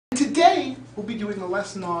Today, we'll be doing a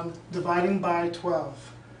lesson on dividing by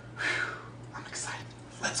 12. Whew, I'm excited.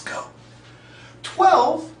 Let's go.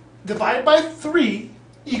 12 divided by 3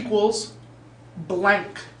 equals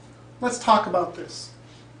blank. Let's talk about this.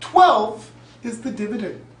 12 is the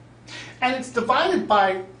dividend, and it's divided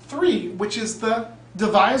by 3, which is the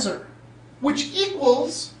divisor, which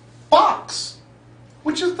equals box,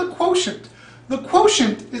 which is the quotient. The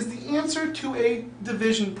quotient is the answer to a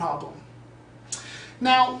division problem.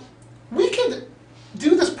 Now, we could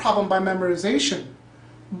do this problem by memorization,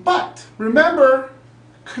 but remember,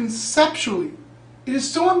 conceptually, it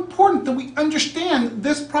is so important that we understand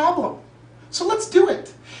this problem. So let's do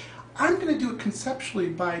it. I'm going to do it conceptually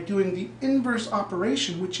by doing the inverse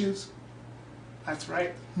operation, which is, that's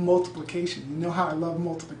right, multiplication. You know how I love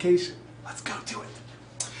multiplication. Let's go do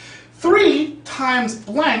it. 3 times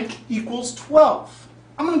blank equals 12.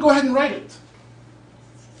 I'm going to go ahead and write it.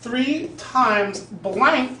 3 times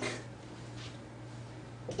blank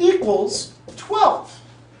equals 12.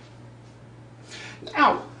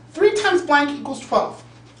 Now, 3 times blank equals 12.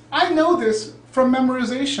 I know this from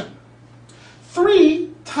memorization. 3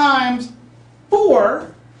 times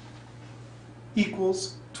 4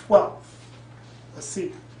 equals 12. Let's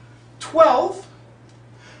see. 12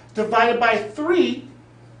 divided by 3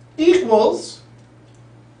 equals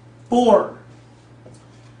 4.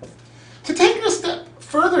 To take it a step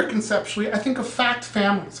further conceptually, I think of fact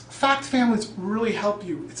families. Fact families really help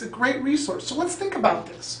you. It's a great resource. So let's think about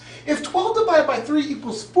this. If 12 divided by 3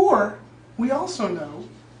 equals 4, we also know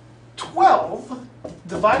 12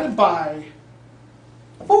 divided by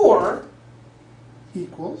 4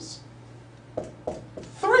 equals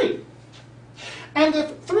 3. And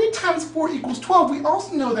if 3 times 4 equals 12, we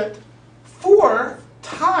also know that 4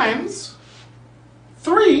 times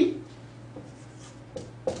 3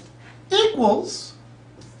 equals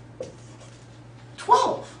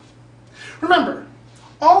 12. Remember,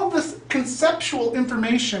 all of this conceptual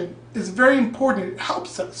information is very important. It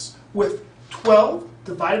helps us with 12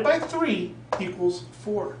 divided by 3 equals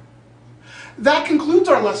 4. That concludes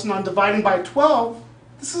our lesson on dividing by 12.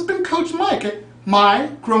 This has been Coach Mike at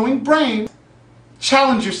My Growing Brain.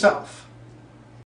 Challenge yourself.